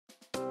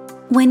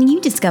When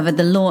you discovered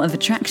the law of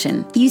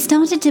attraction, you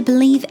started to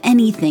believe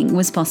anything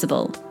was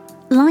possible.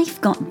 Life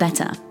got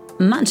better,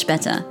 much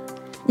better.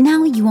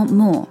 Now you want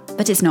more,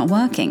 but it's not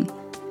working.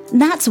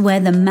 That's where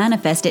the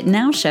Manifest It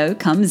Now show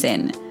comes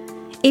in.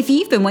 If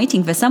you've been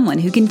waiting for someone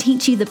who can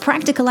teach you the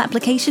practical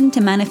application to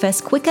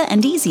manifest quicker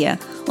and easier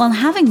while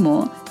having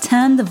more,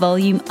 turn the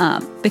volume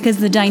up, because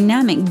the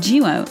dynamic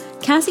duo,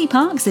 Cassie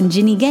Parks and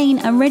Ginny Gain,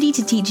 are ready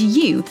to teach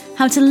you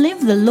how to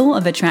live the law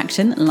of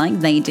attraction like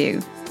they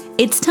do.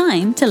 It's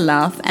time to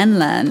laugh and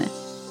learn.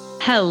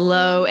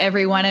 Hello,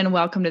 everyone, and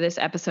welcome to this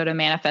episode of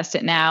Manifest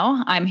It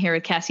Now. I'm here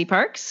with Cassie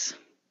Parks.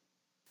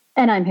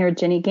 And I'm here with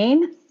Ginny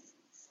Gain.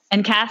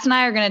 And Cass and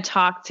I are going to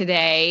talk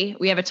today.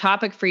 We have a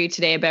topic for you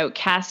today about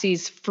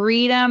Cassie's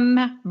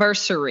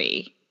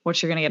Freedomversary,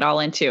 which you're going to get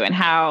all into, and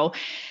how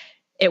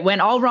it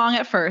went all wrong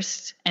at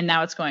first, and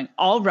now it's going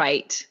all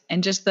right,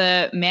 and just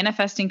the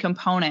manifesting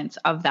components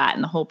of that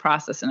and the whole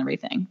process and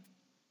everything.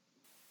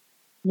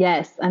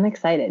 Yes, I'm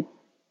excited.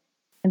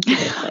 I'm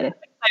super excited. to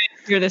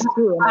hear this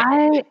too.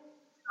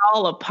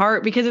 All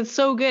apart because it's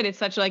so good. It's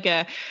such like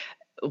a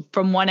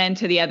from one end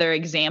to the other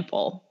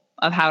example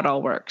of how it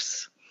all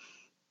works.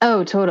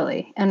 Oh,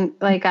 totally. And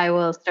like, I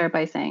will start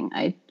by saying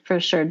I for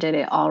sure did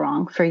it all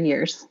wrong for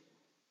years.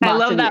 I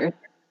love that. Years.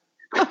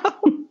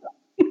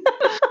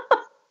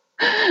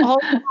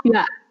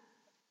 Yeah.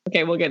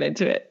 Okay, we'll get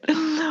into it.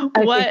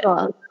 Okay, what cool.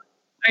 are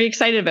you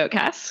excited about,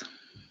 Cass?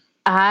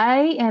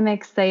 I am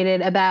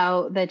excited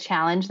about the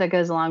challenge that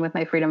goes along with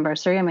my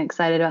Freedomversary. I'm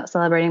excited about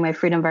celebrating my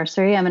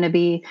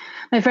Freedomversary.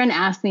 My friend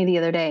asked me the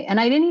other day, and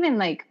I didn't even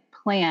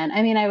plan.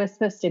 I mean, I was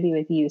supposed to be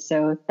with you,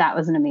 so that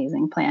was an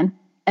amazing plan.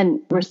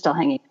 And we're still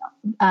hanging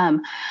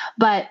out.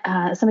 But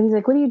somebody's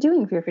like, what are you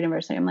doing for your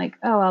Freedomversary? I'm like,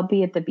 oh, I'll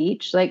be at the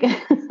beach. Yeah.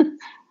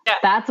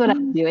 That's what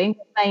I'm doing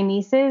with my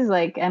nieces,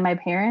 and my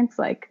parents,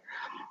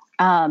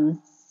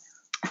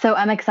 so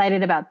I'm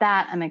excited about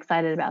that. I'm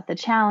excited about the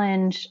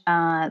challenge,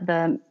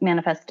 the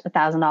Manifest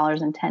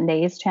 $1,000 in 10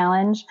 days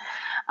challenge,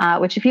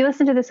 which if you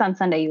listen to this on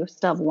Sunday, you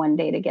still have one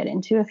day to get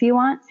into if you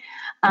want.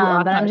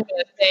 But I'm just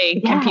going to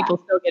say, can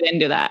people still get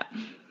into that?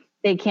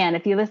 They can.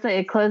 If you listen,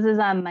 it closes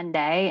on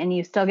Monday and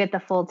you still get the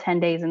full 10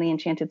 days in the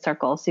Enchanted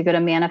Circle. So you go to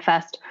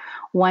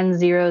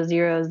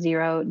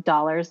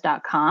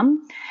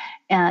manifest1000dollars.com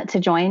to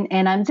join.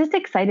 And I'm just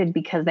excited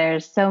because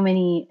there's so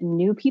many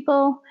new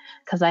people,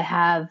 because I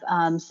have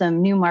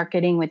some new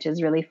marketing, which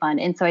is really fun.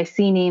 And so I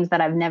see names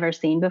that I've never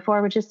seen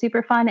before, which is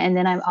super fun. And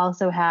then I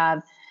also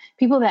have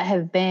people that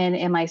have been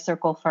in my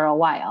circle for a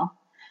while.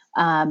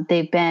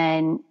 They've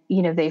been,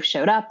 they've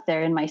showed up,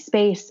 they're in my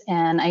space,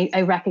 and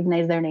I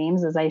recognize their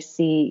names as I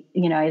see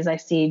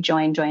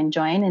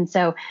join. And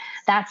so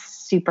that's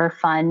super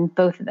fun.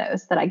 Both of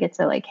those, that I get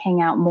to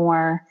hang out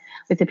more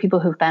with the people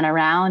who've been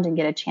around and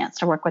get a chance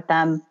to work with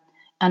them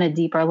on a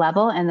deeper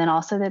level. And then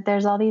also that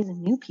there's all these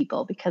new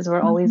people, because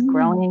we're always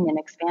growing and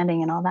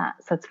expanding and all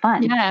that. So it's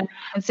fun. Yeah,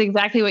 it's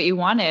exactly what you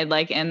wanted,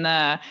 in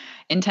the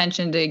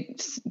intention to,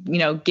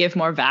 give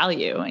more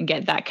value and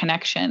get that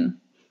connection.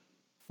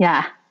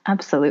 Yeah.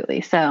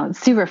 Absolutely. So it's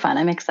super fun.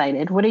 I'm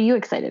excited. What are you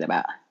excited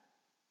about?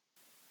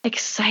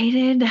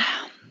 Excited?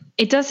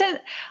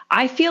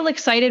 I feel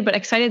excited, but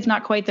excited is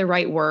not quite the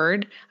right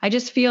word. I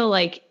just feel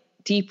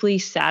deeply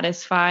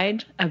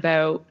satisfied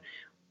about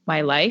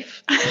my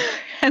life.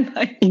 And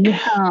who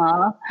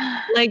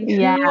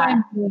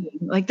I'm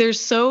being. There's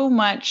so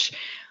much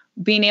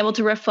being able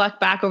to reflect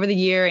back over the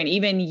year and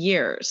even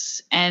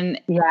years, and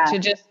to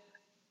just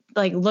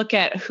look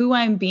at who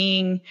I'm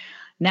being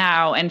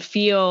now and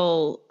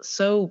feel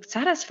so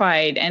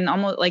satisfied and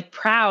almost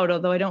proud,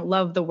 although I don't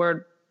love the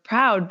word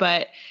proud,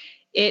 but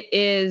it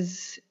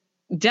is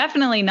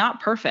definitely not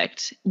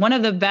perfect. One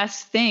of the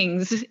best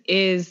things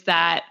is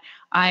that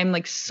I'm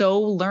so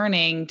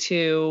learning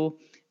to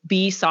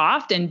be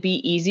soft and be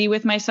easy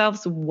with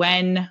myself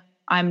when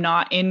I'm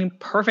not in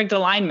perfect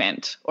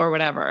alignment or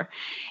whatever.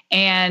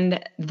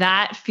 And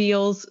that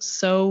feels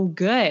so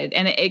good.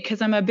 And because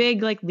I'm a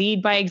big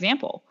lead by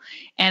example,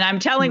 and I'm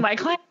telling my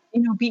clients,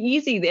 be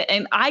easy.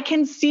 And I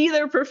can see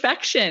their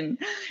perfection.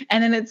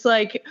 And then it's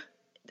I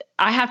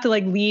have to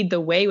lead the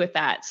way with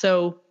that.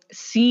 So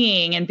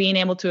seeing and being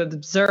able to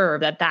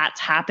observe that that's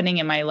happening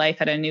in my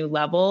life at a new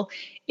level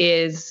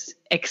is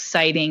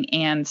exciting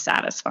and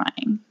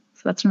satisfying.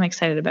 So that's what I'm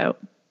excited about.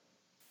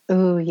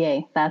 Oh,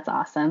 yay. That's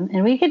awesome.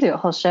 And we could do a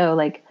whole show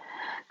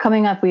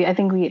coming up. I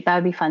think that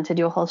would be fun to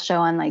do a whole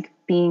show on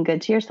being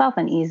good to yourself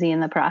and easy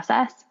in the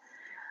process.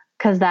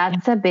 Because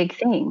that's a big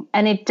thing.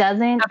 And it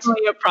doesn't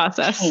definitely a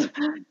process. Change.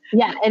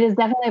 Yeah, it is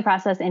definitely a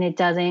process, and it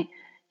doesn't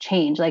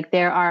change.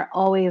 There are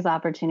always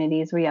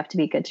opportunities where you have to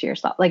be good to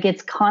yourself.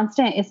 It's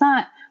constant. It's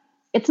not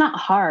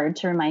hard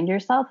to remind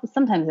yourself.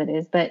 Sometimes it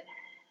is, but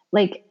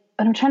what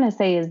I'm trying to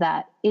say is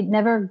that it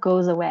never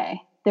goes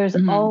away. There's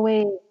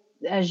always,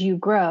 as you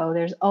grow,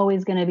 there's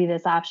always going to be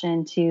this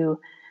option to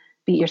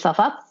beat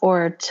yourself up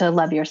or to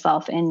love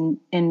yourself and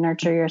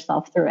nurture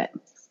yourself through it.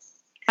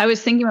 I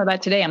was thinking about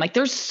that today. I'm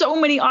there's so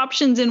many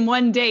options in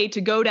one day to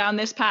go down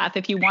this path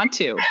if you want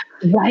to.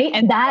 Right.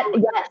 And yes.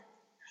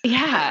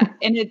 Yeah.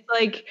 And it's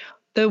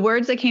the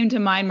words that came to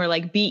mind were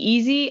like, be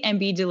easy and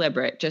be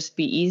deliberate. Just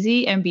be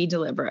easy and be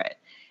deliberate.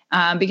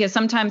 Because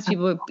sometimes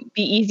people would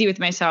be easy with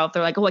myself.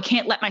 They're like, oh, I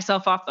can't let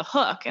myself off the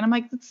hook. And I'm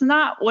like, that's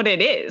not what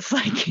it is.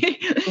 Like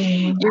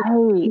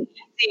you're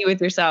easy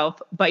with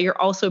yourself, but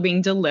you're also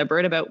being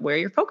deliberate about where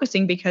you're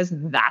focusing because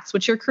that's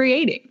what you're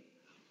creating.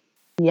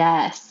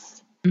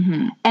 Yes.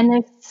 Mm-hmm. And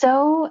there's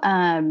so,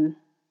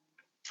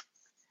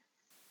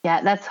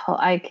 that's whole,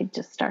 I could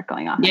just start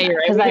going off. Yeah,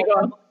 you're right.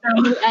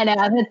 I know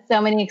I've had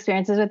so many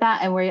experiences with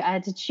that and where I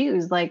had to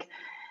choose, like,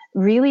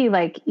 really,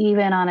 like,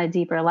 even on a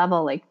deeper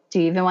level, like, do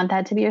you even want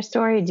that to be your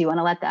story? Do you want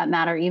to let that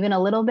matter even a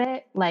little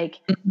bit? Like,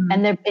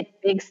 and it's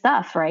big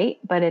stuff, right?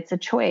 But it's a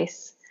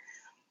choice.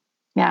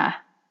 Yeah.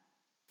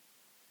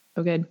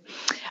 Oh, good.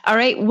 All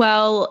right.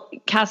 Well,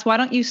 Cass, why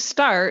don't you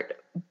start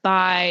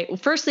by,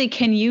 firstly,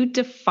 can you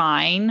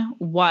define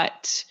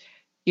what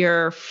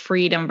your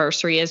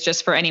Freedomversary is,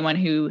 just for anyone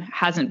who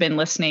hasn't been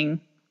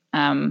listening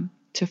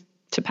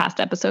to past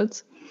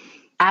episodes?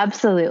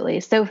 Absolutely.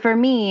 So for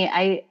me,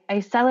 I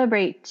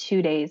celebrate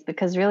 2 days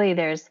because really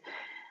there's,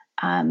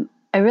 I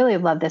really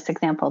love this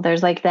example.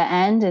 There's like the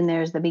end and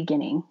there's the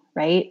beginning,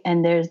 right?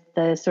 And there's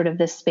the sort of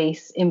the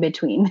space in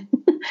between.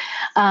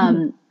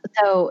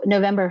 So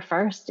November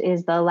 1st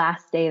is the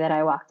last day that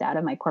I walked out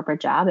of my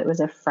corporate job. It was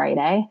a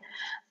Friday.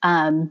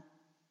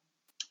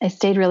 I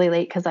stayed really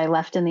late because I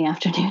left in the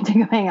afternoon to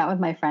go hang out with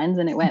my friends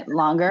and it went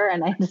longer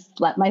and I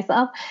just let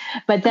myself.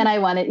 But then I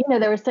wanted,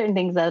 there were certain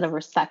things out of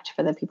respect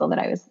for the people that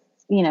I was,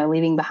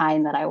 leaving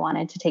behind that I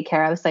wanted to take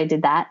care of. So I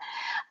did that.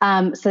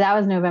 So that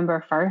was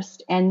November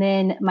 1st. And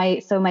then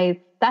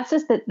that's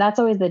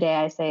always the day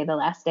I say the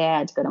last day I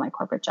had to go to my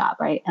corporate job.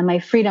 Right. And my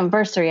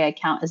Freedomversary I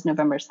count as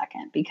November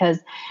 2nd, because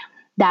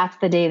that's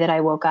the day that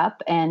I woke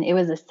up and it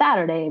was a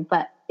Saturday,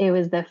 but it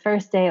was the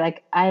first day,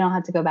 like, I don't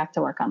have to go back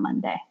to work on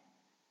Monday.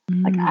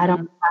 Like, I don't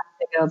have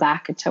to go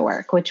back to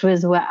work, which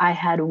was what I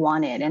had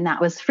wanted. And that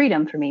was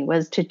freedom for me,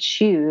 was to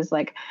choose.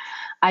 Like,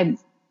 I,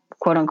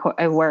 quote unquote,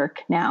 I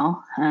work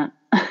now.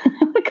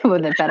 Come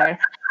with it better.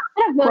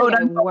 I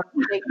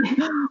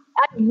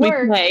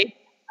work. Play.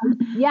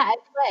 Yeah,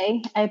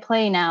 I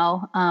play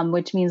now,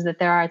 which means that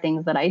there are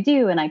things that I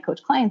do and I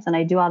coach clients and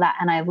I do all that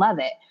and I love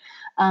it.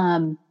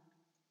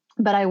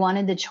 But I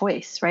wanted the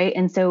choice, right?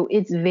 And so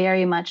it's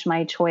very much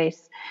my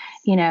choice.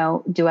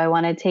 Do I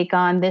want to take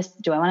on this?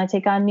 Do I want to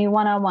take on new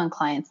one-on-one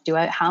clients?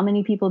 How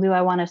many people do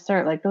I want to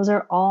serve? Like, those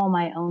are all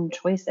my own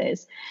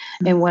choices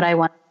and what I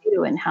want to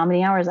do and how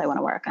many hours I want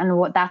to work.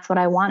 And that's what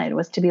I wanted,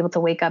 was to be able to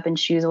wake up and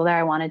choose whether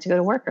I wanted to go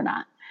to work or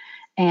not.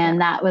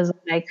 And that was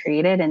what I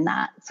created. And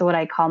that's what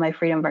I call my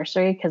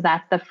Freedomversary, because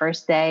that's the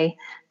first day.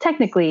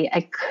 Technically,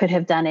 I could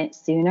have done it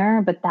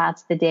sooner, but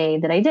that's the day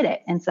that I did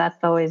it. And so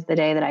that's always the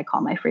day that I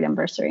call my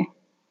Freedomversary.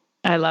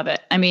 I love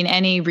it. I mean,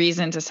 any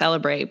reason to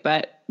celebrate,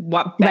 but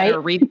what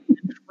better reason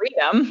than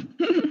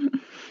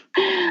freedom?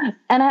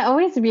 And I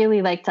always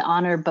really like to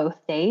honor both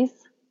days,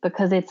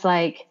 because it's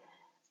like,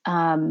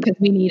 because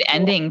we need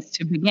endings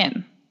to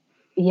begin.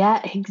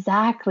 Yeah,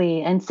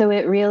 exactly. And so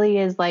it really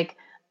is like,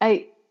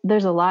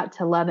 there's a lot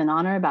to love and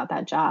honor about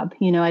that job.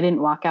 I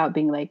didn't walk out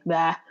being like,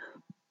 bah.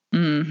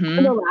 Mm-hmm.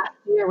 The last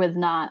year was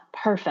not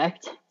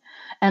perfect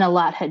and a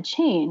lot had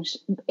changed.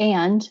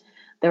 And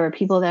there were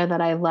people there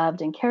that I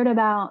loved and cared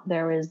about.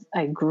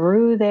 I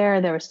grew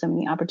there. There were so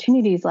many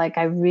opportunities. Like,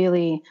 I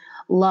really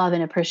love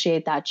and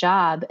appreciate that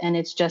job. And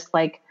it's just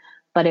like,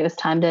 but it was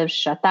time to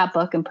shut that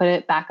book and put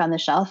it back on the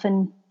shelf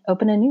and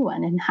open a new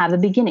one and have a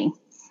beginning.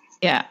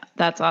 Yeah,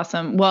 that's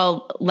awesome.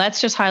 Well,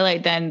 let's just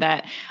highlight then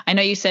that I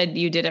know you said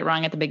you did it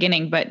wrong at the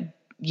beginning, but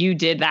you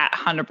did that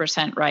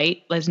 100%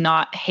 right. Was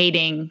not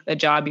hating the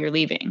job you're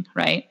leaving,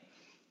 right?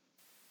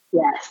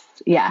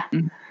 Yes. Yeah.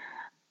 Mm-hmm.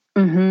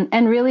 Mm-hmm.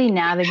 And really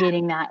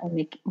navigating that and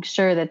making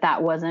sure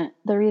that wasn't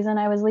the reason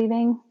I was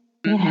leaving.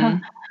 Because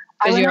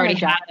you already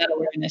had that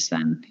awareness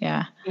then.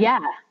 Yeah. Yeah.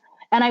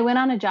 And I went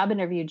on a job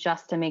interview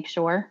just to make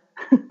sure.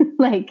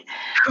 I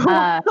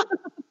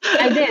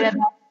did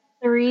about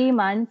 3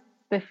 months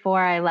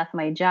before I left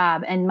my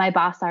job, and my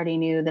boss already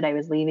knew that I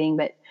was leaving,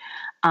 but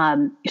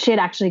she had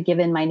actually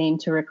given my name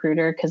to a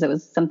recruiter because it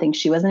was something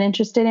she wasn't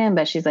interested in,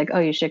 but she's like, oh,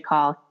 you should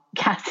call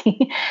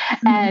Cassie.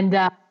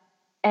 Mm-hmm.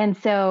 And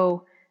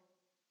so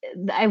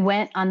I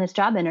went on this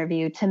job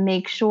interview to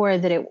make sure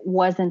that it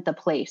wasn't the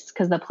place,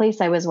 because the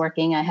place I was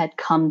working, I had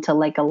come to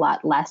like a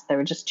lot less. There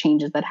were just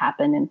changes that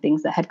happened and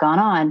things that had gone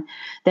on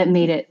that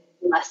made it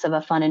less of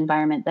a fun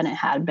environment than it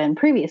had been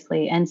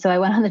previously. And so I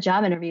went on the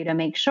job interview to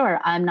make sure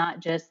I'm not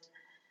just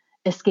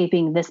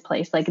escaping this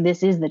place. Like,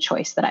 this is the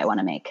choice that I want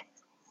to make.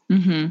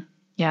 Mm-hmm.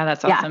 Yeah,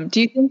 that's awesome. Yeah.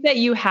 Do you think that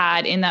you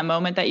had, in that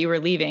moment that you were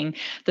leaving,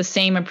 the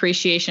same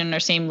appreciation or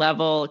same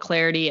level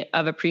clarity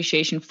of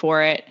appreciation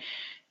for it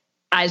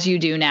as you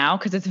do now?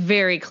 Because it's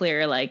very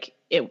clear, like,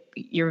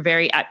 you're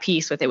very at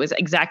peace with it. Was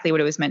exactly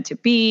what it was meant to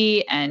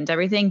be and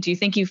everything. Do you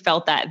think you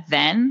felt that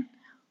then?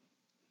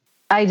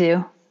 I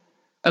do.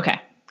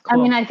 Okay. Cool.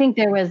 I mean, I think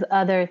there was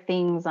other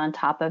things on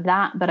top of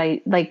that, but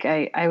I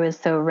was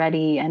so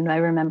ready, and I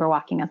remember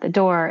walking out the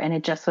door and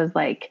it just was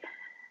like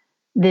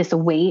this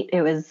weight.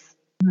 It was,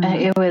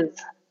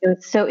 it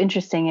was so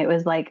interesting. It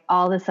was like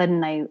all of a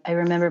sudden I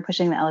remember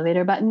pushing the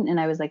elevator button and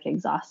I was like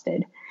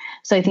exhausted.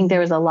 So I think there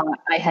was a lot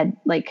I had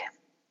like,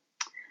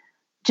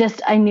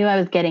 I knew I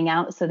was getting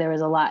out. So there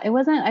was a lot. I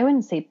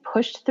wouldn't say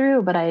pushed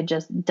through, but I had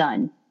just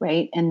done.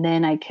 Right. And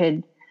then I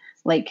could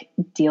like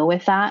deal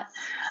with that.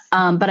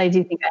 But I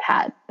do think I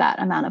had that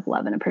amount of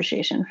love and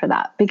appreciation for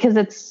that because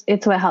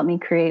it's what helped me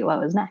create what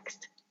was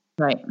next.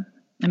 Right.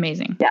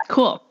 Amazing. Yeah.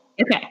 Cool.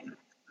 Okay.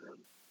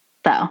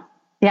 So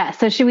yeah.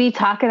 So should we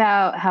talk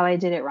about how I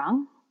did it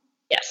wrong?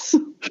 Yes.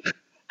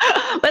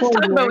 Let's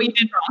talk about what you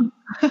did wrong.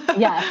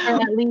 Yeah.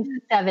 For at least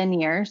 7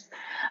 years.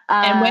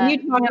 And when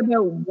you talk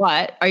about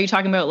what, are you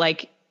talking about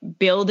like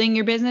building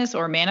your business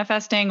or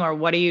manifesting, or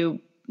what do you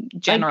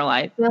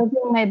generalize? Like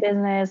building my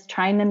business,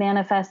 trying to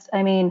manifest.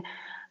 I mean,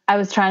 I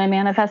was trying to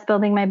manifest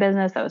building my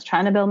business. I was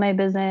trying to build my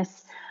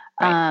business.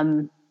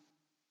 Right.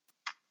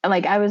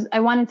 Like I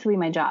wanted to leave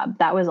my job.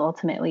 That was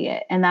ultimately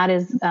it. And that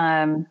is,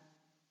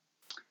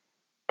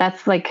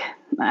 that's like,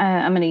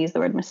 I'm going to use the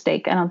word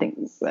mistake. I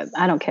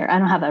don't care. I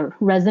don't have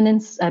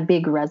a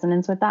big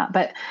resonance with that,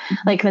 but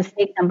like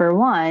mistake number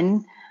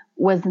one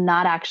was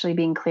not actually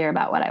being clear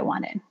about what I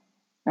wanted.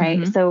 Right.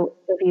 Mm-hmm. So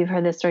if you've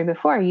heard this story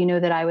before, you know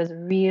that I was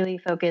really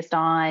focused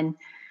on,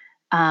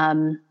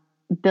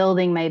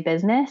 building my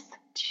business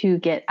to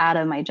get out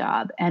of my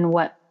job. And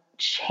what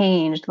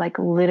changed, like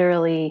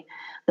literally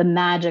the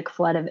magic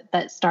flood of it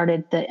that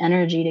started the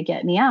energy to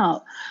get me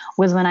out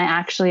was when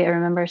I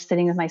remember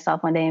sitting with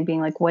myself one day and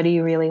being like, what do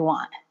you really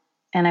want?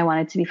 And I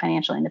wanted to be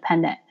financially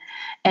independent.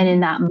 And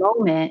in that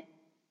moment,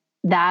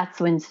 that's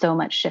when so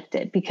much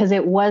shifted, because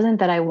it wasn't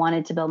that I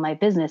wanted to build my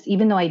business,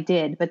 even though I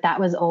did, but that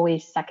was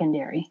always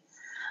secondary.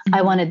 Mm-hmm.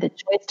 I wanted the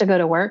choice to go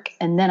to work,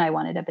 and then I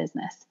wanted a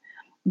business,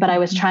 but I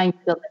was trying to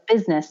build a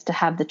business to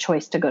have the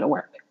choice to go to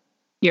work.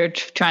 You're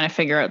trying to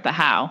figure out the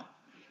how.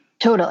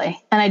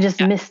 Totally. And I just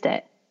missed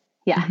it.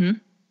 Yeah. Mm-hmm.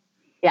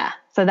 Yeah.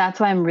 So that's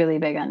why I'm really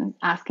big on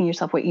asking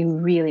yourself what you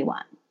really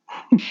want.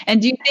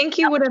 And do you think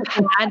you would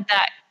have had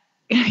that?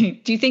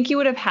 Do you think you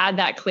would have had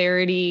that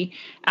clarity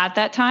at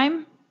that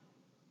time?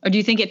 Or do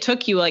you think it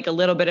took you like a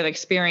little bit of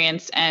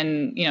experience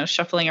and,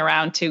 shuffling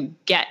around to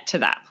get to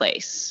that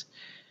place?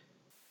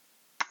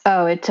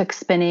 Oh, it took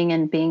spinning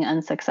and being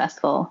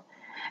unsuccessful.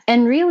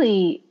 And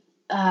really,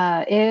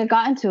 it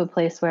got into a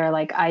place where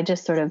like, I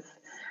just sort of,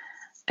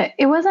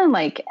 it wasn't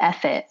like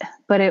F it,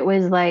 but it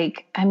was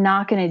like, I'm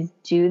not going to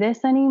do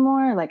this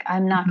anymore. Like,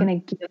 I'm not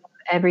going to give up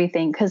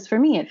everything. Cause for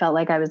me, it felt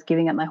like I was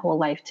giving up my whole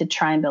life to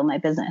try and build my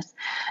business,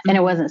 and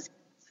it wasn't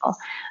successful.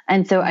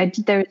 And so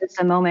there was just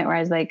a moment where I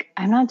was like,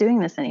 I'm not doing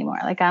this anymore.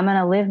 Like, I'm going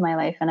to live my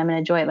life and I'm going to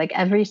enjoy it. Like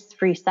every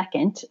free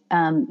second,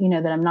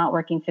 that I'm not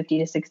working 50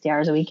 to 60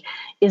 hours a week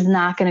is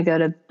not going to go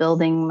to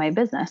building my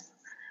business.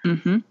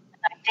 Mm-hmm.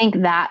 I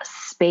think that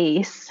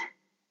space,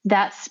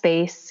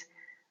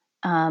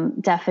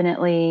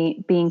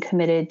 definitely being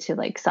committed to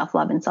like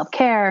self-love and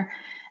self-care,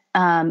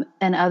 and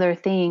other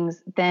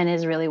things then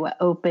is really what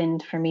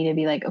opened for me to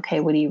be like, okay,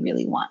 what do you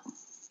really want?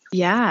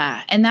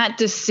 Yeah. And that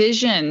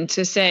decision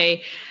to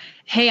say,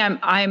 hey,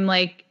 I'm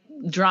like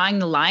drawing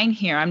the line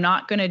here. I'm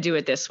not going to do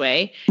it this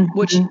way,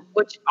 mm-hmm.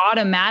 which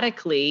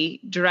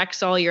automatically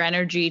directs all your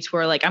energy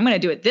toward like, I'm going to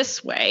do it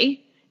this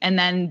way. And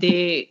then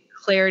the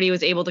clarity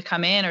was able to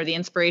come in, or the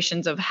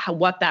inspirations of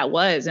what that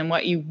was and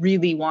what you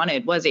really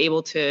wanted was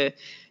able to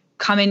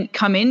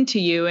come into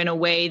you in a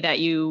way that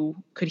you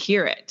could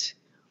hear it.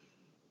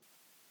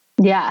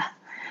 Yeah.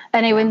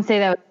 And I wouldn't say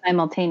that was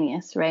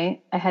simultaneous,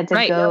 right? I had to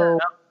go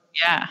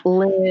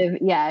live.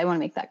 Yeah. I want to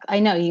make that, I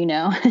know,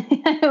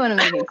 I want to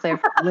make it clear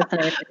for the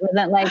listeners. It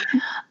wasn't like,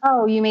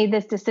 oh, you made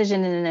this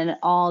decision and then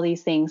all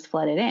these things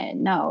flooded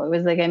in. No, it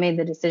was like, I made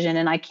the decision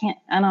and I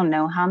don't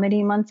know how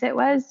many months it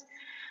was.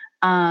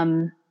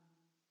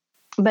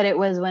 But it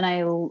was when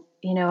I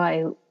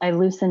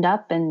loosened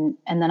up and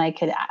then I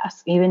could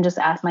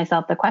ask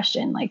myself the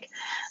question, like,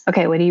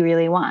 okay, what do you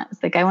really want?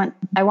 It's like, I want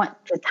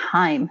the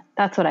time.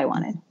 That's what I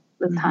wanted,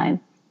 was time.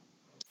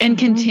 And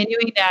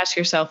continuing to ask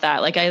yourself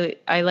that, like,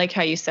 I like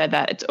how you said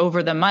that it's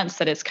over the months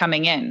that it's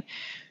coming in,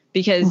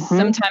 because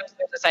sometimes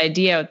there's this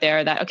idea out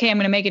there that, okay, I'm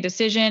going to make a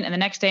decision and the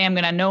next day I'm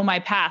going to know my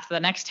path for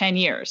the next 10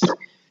 years.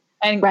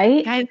 And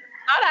guys,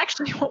 not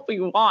actually what we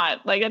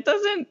want. Like,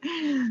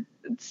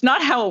 it's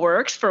not how it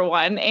works, for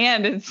one,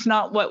 and it's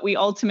not what we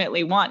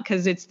ultimately want,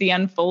 because it's the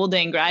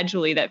unfolding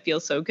gradually that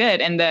feels so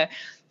good. And the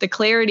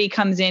clarity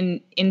comes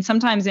in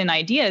sometimes in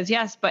ideas,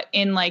 yes, but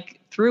in like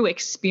through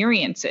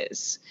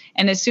experiences.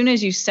 And as soon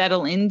as you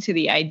settle into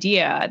the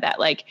idea that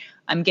like,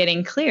 I'm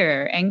getting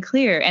clearer and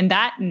clearer, and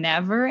that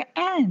never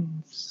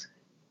ends.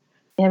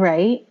 Yeah,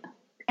 right.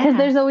 Because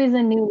there's always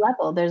a new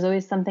level. There's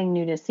always something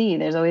new to see.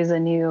 There's always a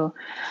new,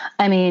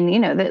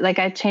 like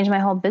I changed my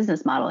whole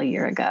business model a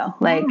year ago,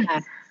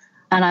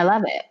 and I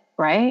love it.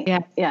 Right. Yeah.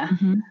 Yeah.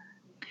 Mm-hmm.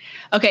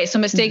 Okay. So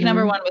mistake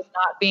number one was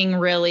not being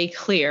really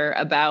clear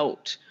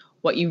about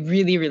what you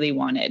really, really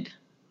wanted.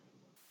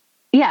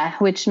 Yeah.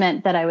 Which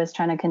meant that I was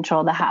trying to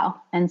control the how.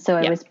 And so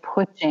I was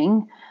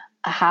pushing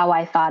how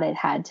I thought it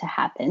had to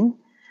happen.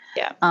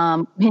 Yeah.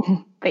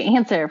 The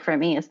answer for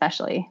me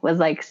especially was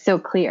like so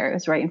clear. It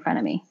was right in front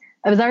of me.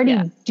 I was already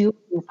doing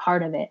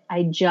part of it.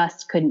 I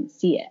just couldn't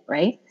see it.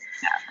 Right.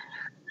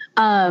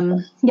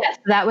 Yes,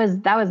 that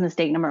was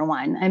mistake number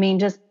one. I mean,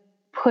 just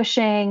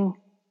pushing,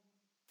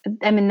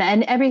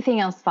 and everything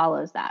else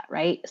follows that.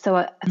 Right. So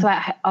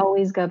I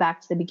always go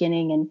back to the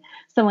beginning, and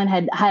someone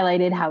had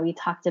highlighted how we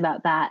talked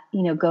about that,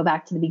 go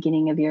back to the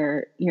beginning of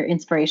your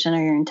inspiration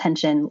or your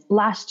intention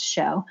last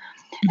show.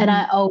 Mm-hmm. And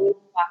I always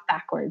walk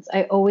backwards.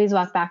 I always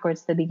walk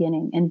backwards to the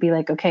beginning and be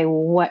like, okay,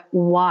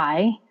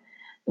 why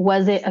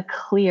was it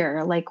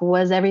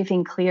was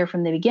everything clear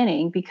from the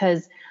beginning?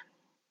 Because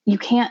you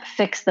can't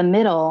fix the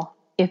middle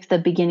if the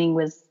beginning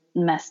was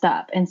messed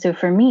up. And so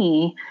for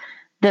me,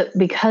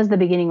 because the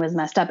beginning was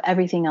messed up,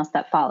 everything else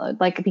that followed,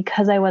 like,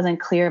 because I wasn't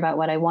clear about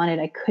what I wanted,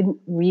 I couldn't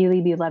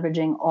really be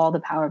leveraging all the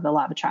power of the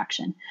law of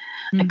attraction.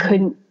 Mm-hmm. I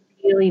couldn't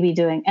really be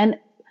doing, and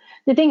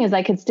the thing is,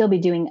 I could still be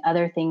doing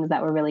other things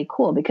that were really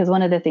cool, because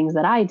one of the things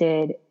that I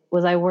did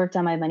was I worked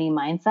on my money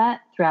mindset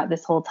throughout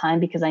this whole time,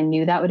 because I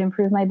knew that would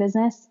improve my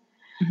business.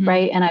 Mm-hmm.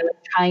 Right. And I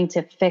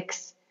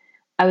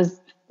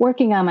was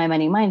working on my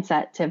money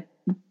mindset to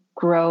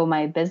grow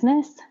my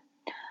business.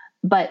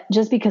 But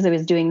just because I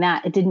was doing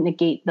that, it didn't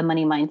negate the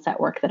money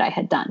mindset work that I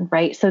had done.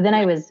 Right. So then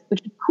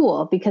which is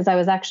cool, because I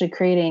was actually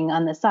creating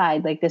on the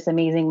side, like, this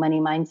amazing money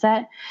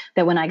mindset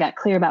that when I got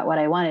clear about what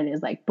I wanted,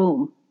 is like,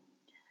 boom,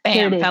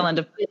 bam, fell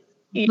into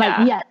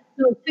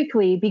so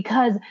quickly,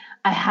 because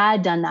I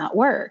had done that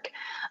work.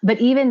 But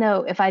even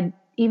though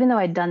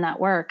I'd done that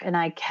work and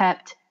I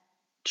kept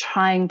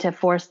trying to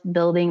force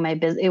building my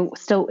business,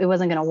 it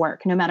wasn't going to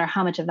work, no matter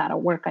how much of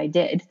that work I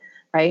did.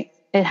 Right.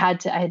 I had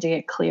to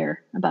get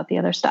clear about the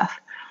other stuff.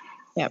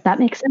 Yeah. That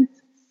makes sense.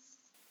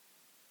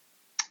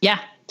 Yeah,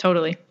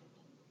 totally.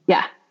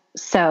 Yeah.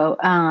 So,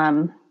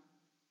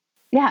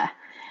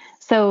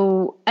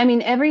 So, I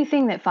mean,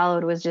 everything that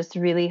followed was just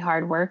really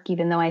hard work,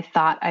 even though I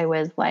thought I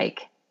was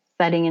like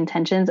setting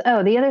intentions.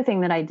 Oh, the other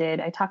thing that I did,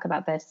 I talk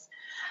about this.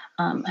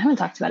 I haven't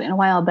talked about it in a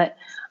while, but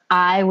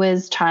I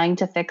was trying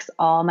to fix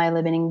all my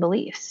limiting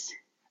beliefs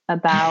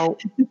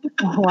about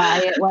why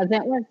it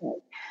wasn't working.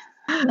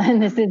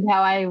 And this is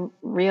how I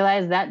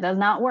realized that does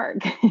not work,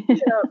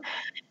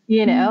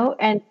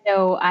 And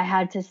so I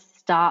had to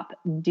stop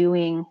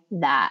doing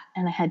that,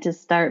 and I had to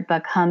start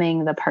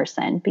becoming the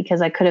person,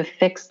 because I could have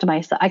fixed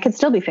myself. I could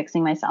still be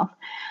fixing myself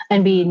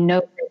and be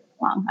no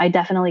wrong. I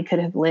definitely could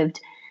have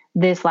lived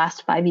this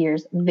last 5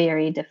 years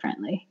very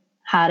differently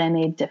had I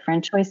made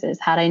different choices,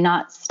 had I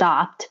not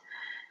stopped,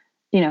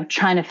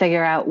 trying to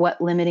figure out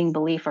what limiting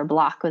belief or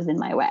block was in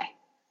my way.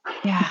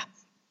 Yeah.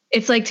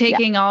 It's like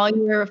taking all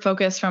your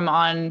focus from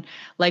on,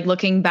 like,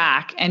 looking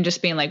back and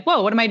just being like,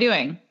 whoa, what am I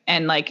doing?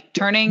 And like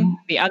turning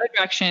the other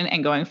direction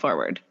and going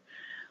forward.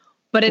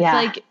 But it's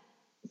like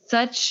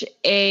such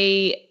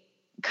a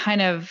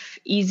kind of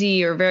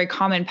easy or very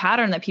common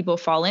pattern that people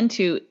fall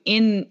into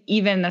in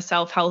even the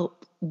self-help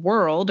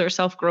world or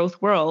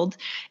self-growth world,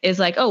 is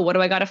like, oh, what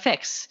do I got to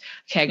fix?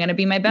 Okay, I'm going to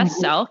be my best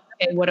self.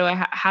 Okay,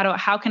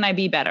 how can I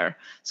be better?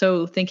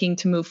 So thinking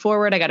to move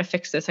forward, I got to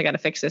fix this. I got to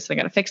fix this. I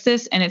got to fix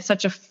this. And it's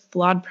such a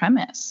flawed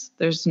premise.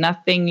 There's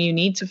nothing you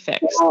need to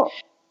fix. Well,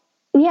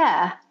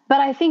 yeah.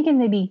 But I think in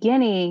the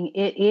beginning,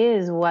 it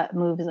is what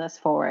moves us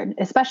forward,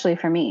 especially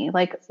for me.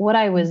 Like, what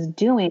I was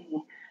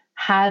doing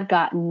had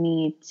gotten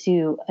me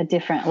to a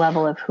different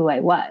level of who I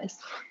was.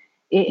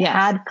 It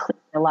had cleared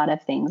a lot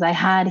of things. I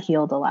had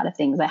healed a lot of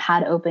things. I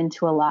had opened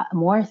to a lot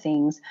more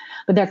things.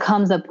 But there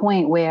comes a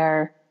point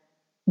where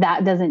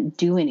that doesn't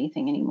do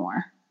anything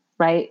anymore.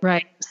 Right.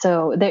 Right.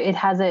 So it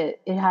has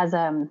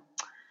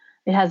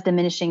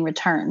diminishing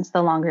returns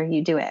the longer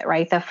you do it.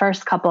 Right. The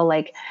first couple,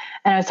 and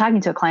I was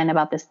talking to a client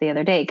about this the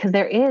other day, because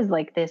there is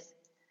like this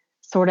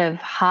sort of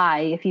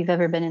high, if you've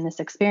ever been in this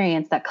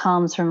experience, that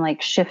comes from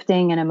like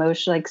shifting an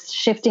emotion, like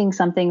shifting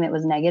something that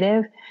was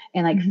negative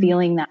and like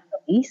feeling that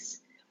release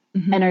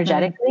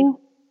energetically.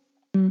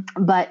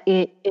 Mm-hmm. But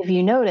if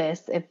you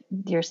notice, if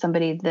you're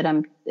somebody that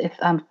if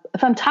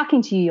I'm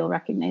talking to you, you'll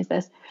recognize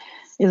this,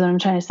 is what I'm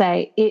trying to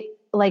say.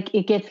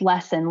 It gets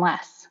less and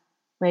less,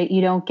 right? You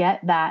don't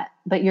get that,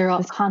 but you're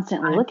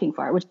constantly looking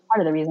for it, which is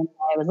part of the reason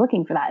why I was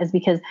looking for that, is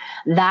because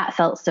that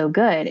felt so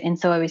good. And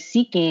so I was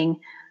seeking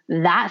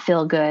that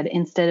feel good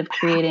instead of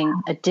creating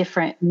a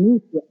different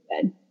new feel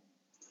good.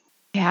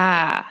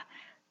 Yeah.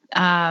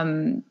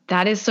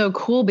 That is so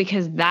cool,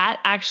 because that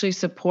actually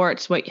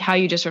supports how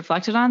you just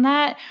reflected on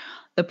that,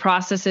 the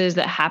processes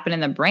that happen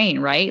in the brain,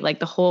 right? Like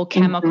the whole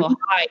chemical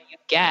high you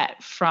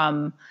get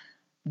from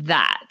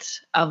that,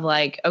 of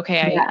like,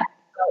 okay, I felt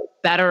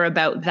better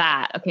about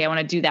that. Okay, I want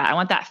to do that. I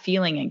want that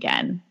feeling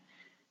again.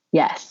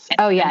 Yes.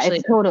 Oh yeah,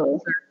 it's totally.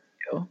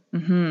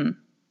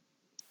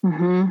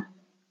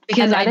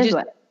 Because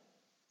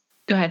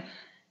go ahead.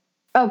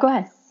 Oh, go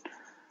ahead.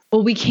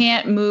 Well, we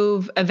can't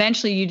move.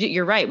 Eventually,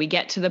 you're right. We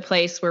get to the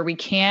place where we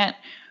can't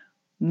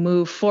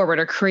move forward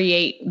or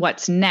create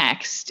what's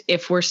next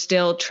if we're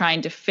still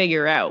trying to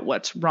figure out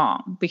what's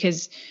wrong.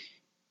 Because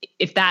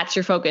if that's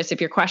your focus, if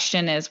your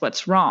question is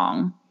what's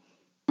wrong,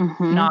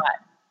 not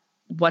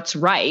what's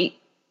right,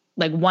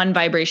 like one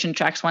vibration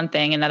attracts one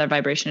thing, another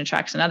vibration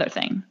attracts another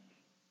thing.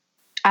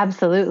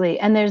 Absolutely.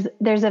 And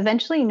there's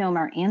eventually no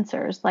more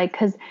answers, like,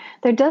 because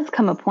there does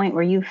come a point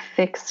where you've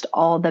fixed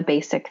all the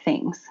basic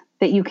things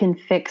that you can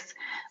fix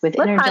with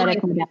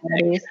energetic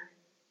modalities.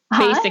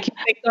 Basic, you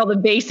fix all the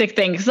basic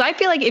things. Because I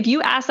feel like if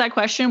you ask that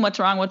question, what's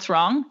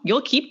wrong,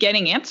 you'll keep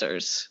getting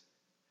answers.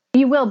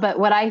 You will, but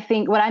what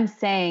I'm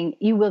saying,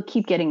 you will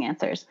keep getting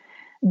answers.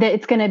 That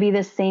it's going to be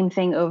the same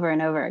thing over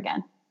and over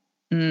again.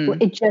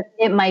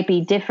 It might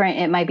be different.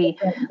 It might be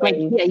like,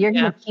 you're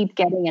going to keep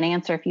getting an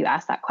answer if you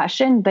ask that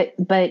question, but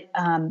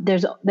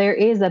there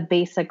is a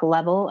basic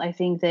level, I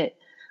think, that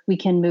we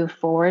can move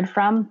forward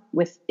from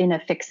within a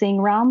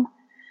fixing realm.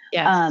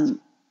 Yes.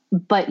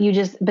 But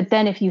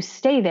then if you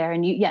stay there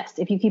and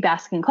if you keep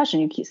asking a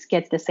question, you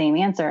get the same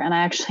answer. And I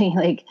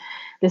actually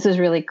this was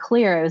really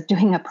clear. I was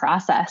doing a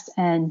process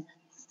and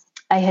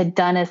I had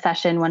done a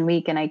session one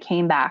week and I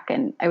came back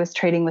and I was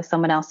trading with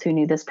someone else who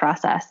knew this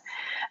process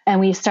and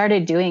we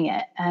started doing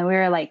it. And we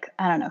were like,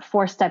 I don't know,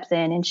 4 steps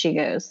in and she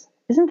goes,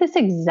 "Isn't this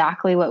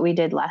exactly what we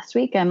did last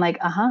week?" I'm like,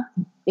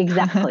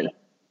 exactly.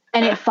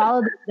 And it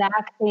followed the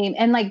exact same.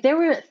 And like, there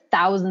were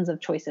thousands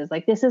of choices.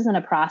 Like, this isn't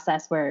a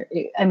process where,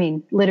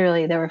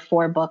 literally there were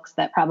 4 books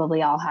that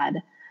probably all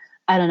had,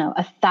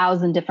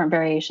 1,000 different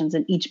variations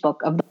in each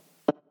book of the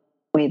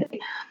way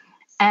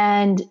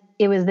and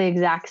it was the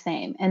exact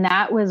same. And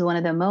that was one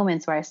of the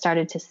moments where I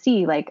started to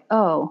see like,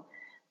 you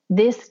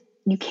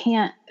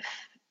can't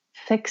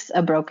fix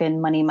a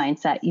broken money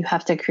mindset. You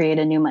have to create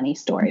a new money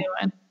story.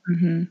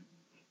 Mm-hmm.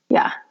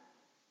 Yeah.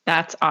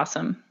 That's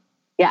awesome.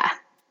 Yeah.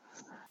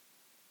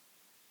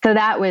 So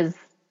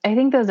I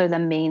think those are the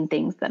main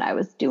things that I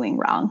was doing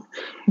wrong.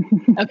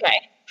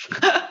 Okay.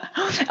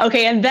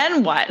 Okay. And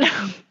then what?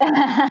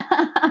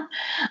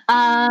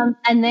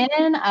 And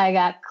then I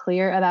got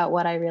clear about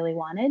what I really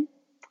wanted.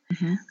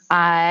 Mm-hmm.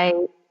 I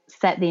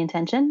set the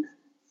intention.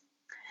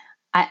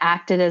 I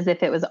acted as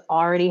if it was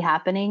already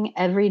happening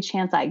every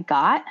chance I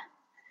got.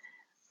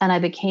 And I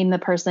became the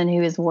person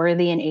who is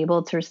worthy and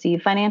able to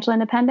receive financial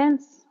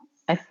independence.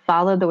 I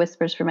followed the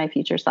whispers for my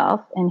future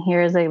self. And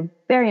here is a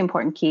very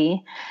important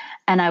key.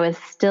 And I was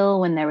still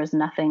when there was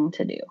nothing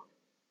to do.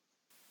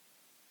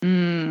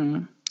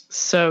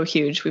 So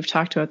huge. We've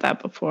talked about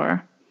that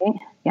before.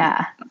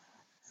 Yeah.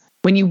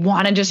 When you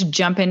want to just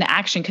jump into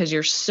action because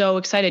you're so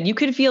excited, you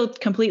could feel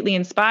completely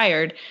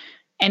inspired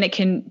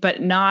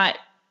but not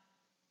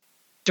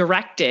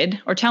directed.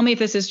 Or tell me if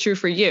this is true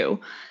for you.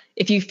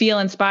 If you feel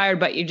inspired,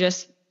 but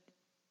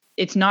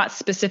it's not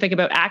specific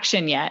about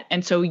action yet.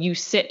 And so you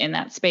sit in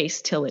that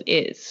space till it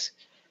is.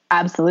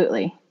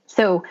 Absolutely.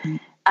 So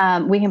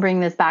we can bring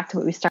this back to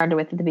what we started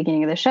with at the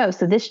beginning of the show.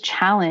 So this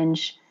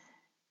challenge,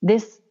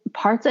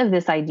 parts of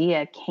this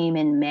idea came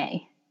in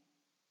May.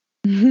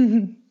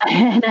 And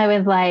I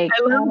was like,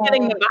 I love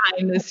getting the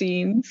behind the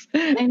scenes.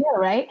 I know,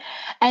 right?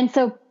 And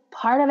so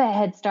part of it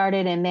had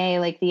started in May,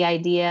 like the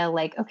idea,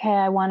 like, okay,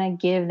 I want to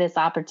give this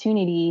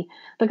opportunity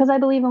because I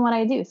believe in what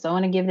I do. So I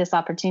want to give this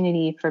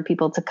opportunity for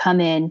people to come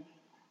in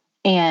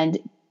and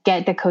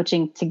get the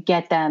coaching to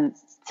get them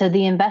to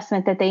the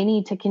investment that they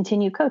need to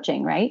continue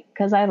coaching, right?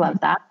 Because I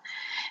love that.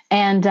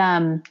 And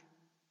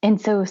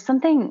so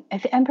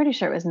I'm pretty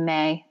sure it was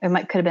May.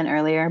 It could have been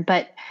earlier,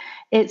 but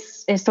it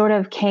sort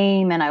of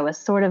came and I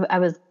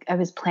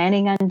was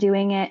planning on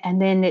doing it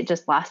and then it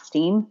just lost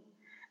steam.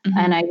 Mm-hmm.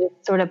 And I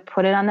just sort of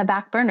put it on the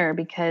back burner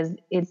because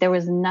there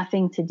was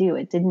nothing to do.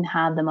 It didn't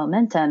have the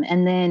momentum.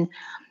 And then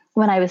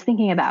when I was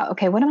thinking about,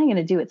 okay, what am I going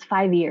to do? It's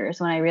 5 years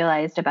when I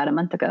realized about a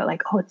month ago,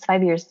 like, it's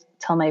 5 years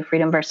till my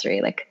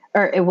freedomversary,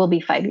 or it will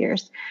be 5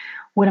 years.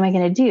 What am I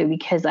going to do?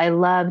 Because I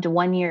loved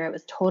 1 year. It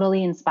was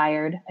totally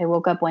inspired. I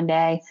woke up one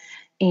day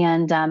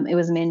and it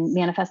was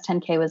Manifest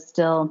 10K was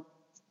still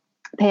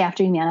pay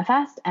after you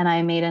manifest. And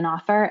I made an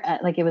offer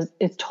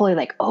it's totally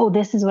like,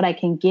 this is what I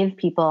can give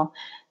people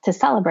to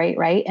celebrate.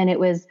 Right. And it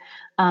was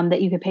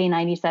that you could pay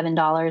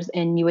 $97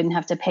 and you wouldn't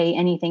have to pay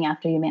anything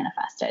after you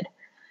manifested.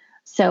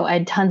 So I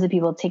had tons of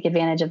people take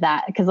advantage of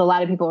that because a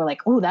lot of people were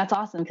like, that's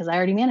awesome. Because I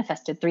already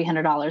manifested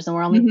 $300 and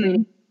we're only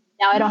free.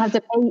 Now I don't have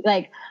to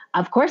pay.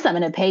 Of course I'm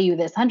going to pay you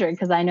this 100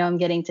 because I know I'm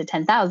getting to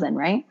 10,000.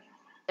 Right.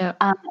 Yeah.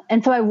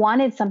 And so I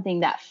wanted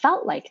something that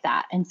felt like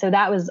that. And so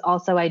that was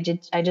also, I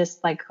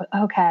just like,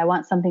 okay, I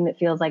want something that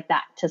feels like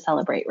that to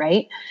celebrate.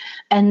 Right.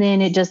 And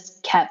then it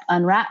just kept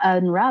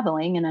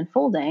unraveling and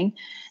unfolding.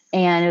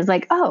 And it was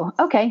like,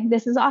 okay,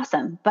 this is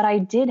awesome. But I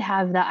did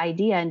have the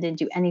idea and didn't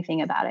do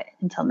anything about it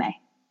until May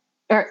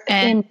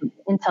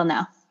until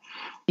now.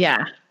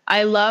 Yeah.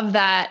 I love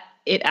that.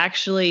 It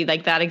actually,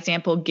 like, that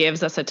example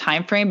gives us a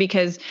time frame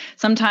because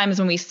sometimes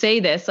when we say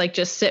this, like,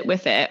 just sit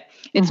with it.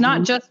 It's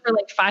not just for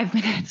like 5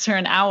 minutes or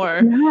an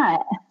hour.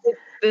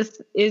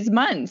 This is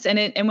months.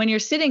 And when you're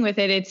sitting with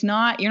it,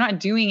 you're not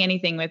doing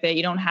anything with it.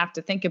 You don't have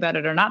to think about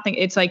it or not think.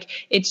 It's like,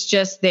 it's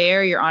just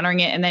there, you're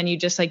honoring it. And then you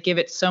just like give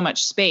it so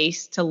much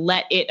space to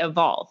let it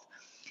evolve.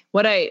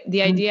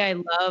 The idea I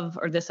love,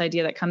 or this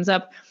idea that comes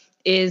up,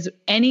 is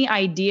any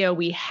idea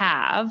we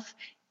have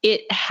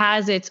it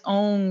has its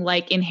own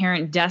like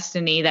inherent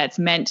destiny that's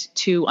meant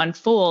to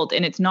unfold.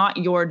 And it's not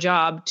your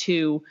job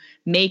to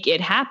make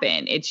it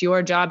happen. It's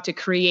your job to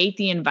create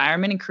the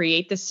environment and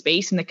create the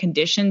space and the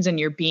conditions and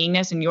your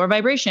beingness and your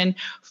vibration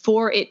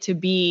for it to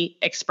be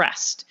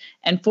expressed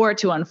and for it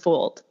to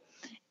unfold.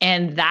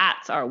 And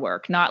that's our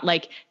work, not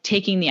like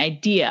taking the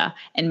idea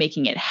and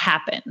making it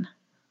happen.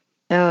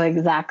 Oh,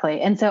 exactly.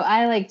 And so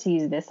I like to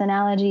use this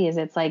analogy is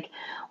it's like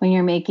when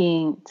you're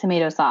making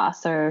tomato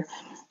sauce or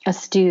a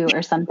stew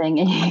or something.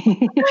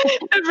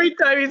 Every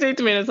time you say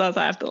tomato sauce,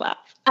 I have to laugh.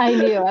 I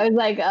knew. I was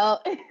like, oh,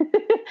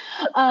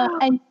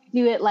 and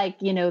do it like,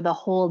 the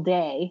whole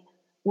day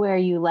where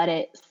you let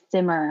it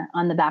simmer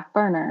on the back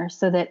burner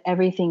so that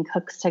everything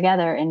cooks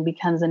together and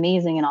becomes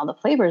amazing and all the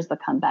flavors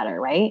become better,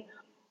 right?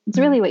 It's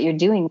really what you're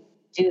doing.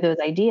 Do those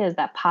ideas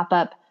that pop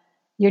up.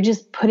 You're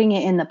just putting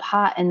it in the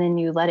pot and then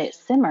you let it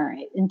simmer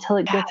until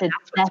it gets its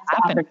best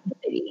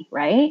opportunity,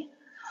 right?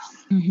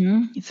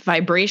 Mm-hmm. It's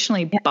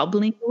vibrationally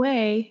bubbling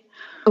away.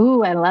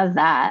 Ooh, I love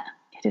that.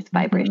 It is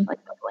vibrationally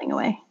bubbling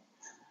away.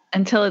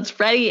 Until it's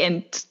ready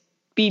and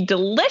be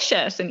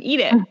delicious and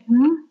eat it.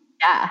 Mm-hmm.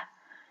 Yeah.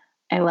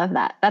 I love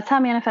that. That's how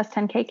Manifest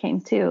 10K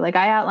came too. Like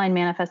I outlined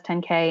Manifest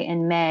 10K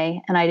in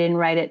May and I didn't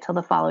write it till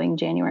the following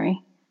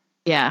January.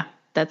 Yeah.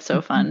 That's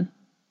so fun.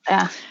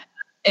 Yeah.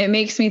 It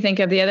makes me think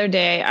of the other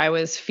day, I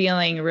was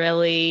feeling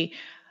really,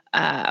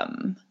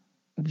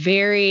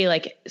 very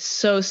like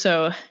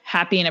so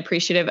happy and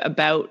appreciative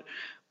about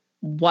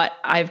what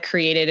I've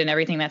created and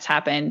everything that's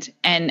happened.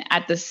 And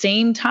at the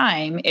same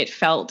time, it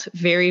felt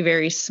very,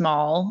 very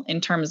small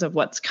in terms of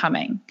what's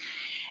coming.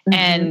 Mm-hmm.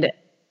 And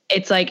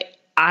it's like,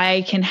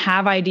 I can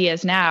have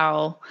ideas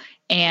now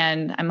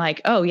and I'm like,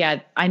 oh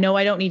yeah, I know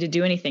I don't need to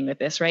do anything with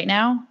this right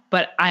now,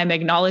 but I'm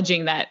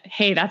acknowledging that,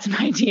 hey, that's an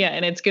idea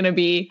and it's going to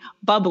be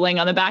bubbling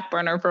on the back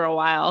burner for a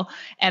while.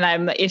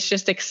 And it's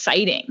just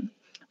exciting.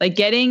 Like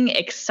getting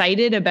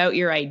excited about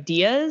your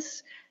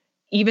ideas,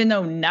 even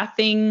though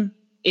nothing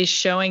is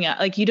showing up,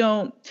 like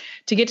to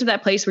get to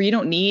that place where you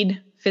don't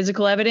need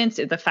physical evidence.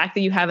 The fact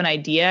that you have an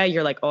idea,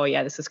 you're like, oh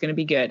yeah, this is going to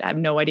be good. I have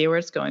no idea where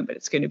it's going, but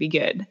it's going to be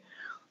good.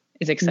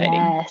 It's exciting.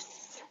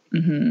 Yes.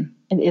 Mm-hmm.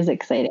 It is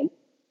exciting.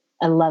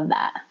 I love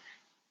that.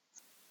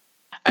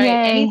 All right.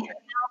 Anything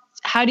else?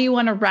 How do you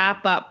want to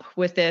wrap up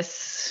with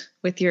this,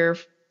 with your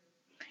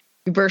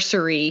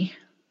bursary?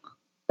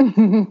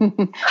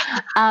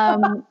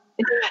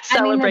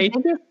 Celebrate.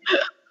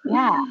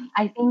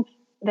 I think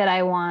that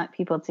I want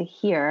people to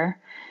hear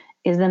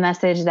is the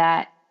message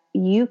that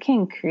you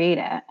can create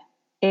it.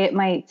 It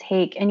might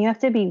take, and you have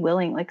to be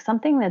willing, like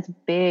something that's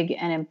big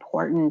and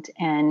important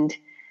and,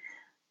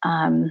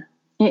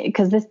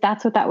 because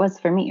that's what that was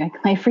for me.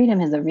 Like my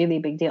freedom is a really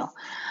big deal.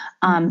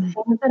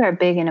 Things that are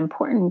big and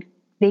important,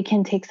 they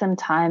can take some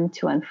time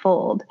to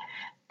unfold.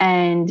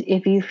 And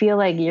if you feel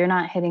like you're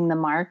not hitting the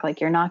mark, like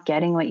you're not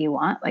getting what you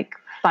want, like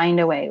find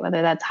a way,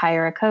 whether that's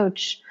hire a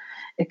coach,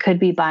 it could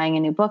be buying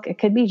a new book. It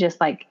could be just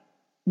like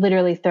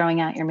literally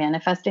throwing out your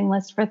manifesting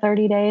list for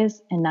 30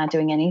 days and not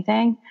doing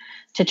anything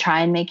to try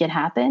and make it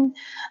happen.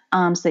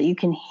 So that you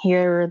can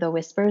hear the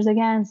whispers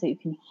again, so you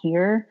can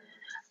hear,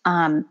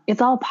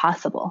 it's all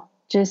possible.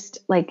 Just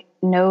like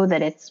know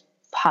that it's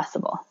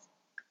possible.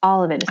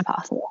 All of it is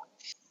possible.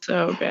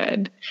 So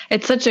good.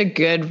 It's such a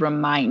good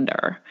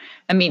reminder.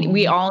 I mean,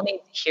 we all need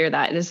to hear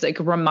that. It's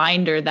like a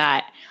reminder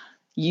that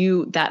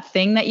that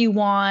thing that you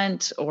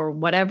want or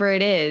whatever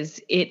it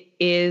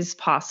is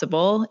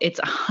possible. It's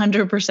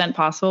 100%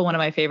 possible. One of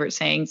my favorite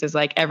sayings is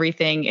like,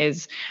 everything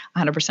is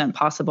 100%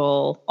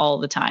 possible all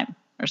the time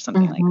or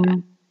something like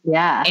that.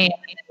 Yeah.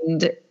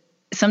 And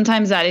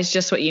sometimes that is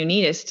just what you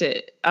need is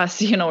to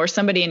us, or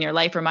somebody in your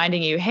life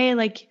reminding you, hey,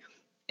 like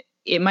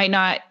it might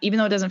not, even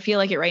though it doesn't feel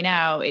like it right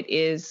now, it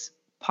is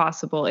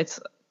possible. It's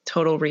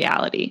total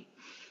reality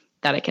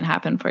that it can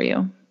happen for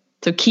you.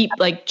 So keep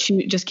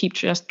keep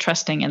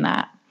trusting in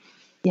that.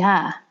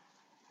 Yeah.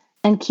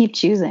 And keep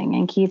choosing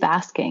and keep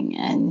asking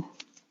and,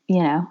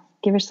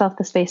 give yourself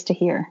the space to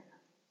hear.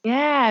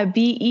 Yeah.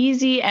 Be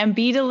easy and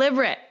be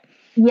deliberate.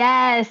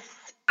 Yes.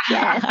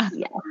 Yes.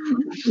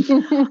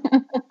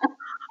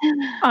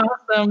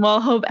 Awesome.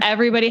 Well, hope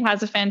everybody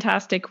has a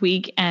fantastic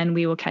week and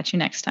we will catch you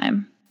next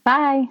time.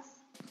 Bye.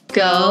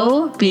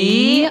 Go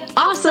be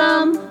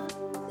awesome.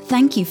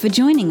 Thank you for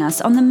joining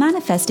us on the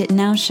Manifest It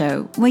Now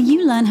show, where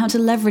you learn how to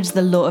leverage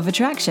the law of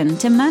attraction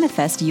to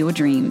manifest your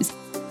dreams.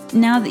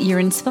 Now that you're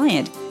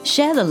inspired,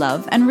 share the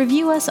love and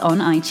review us on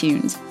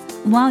iTunes.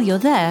 While you're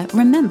there,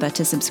 remember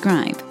to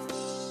subscribe.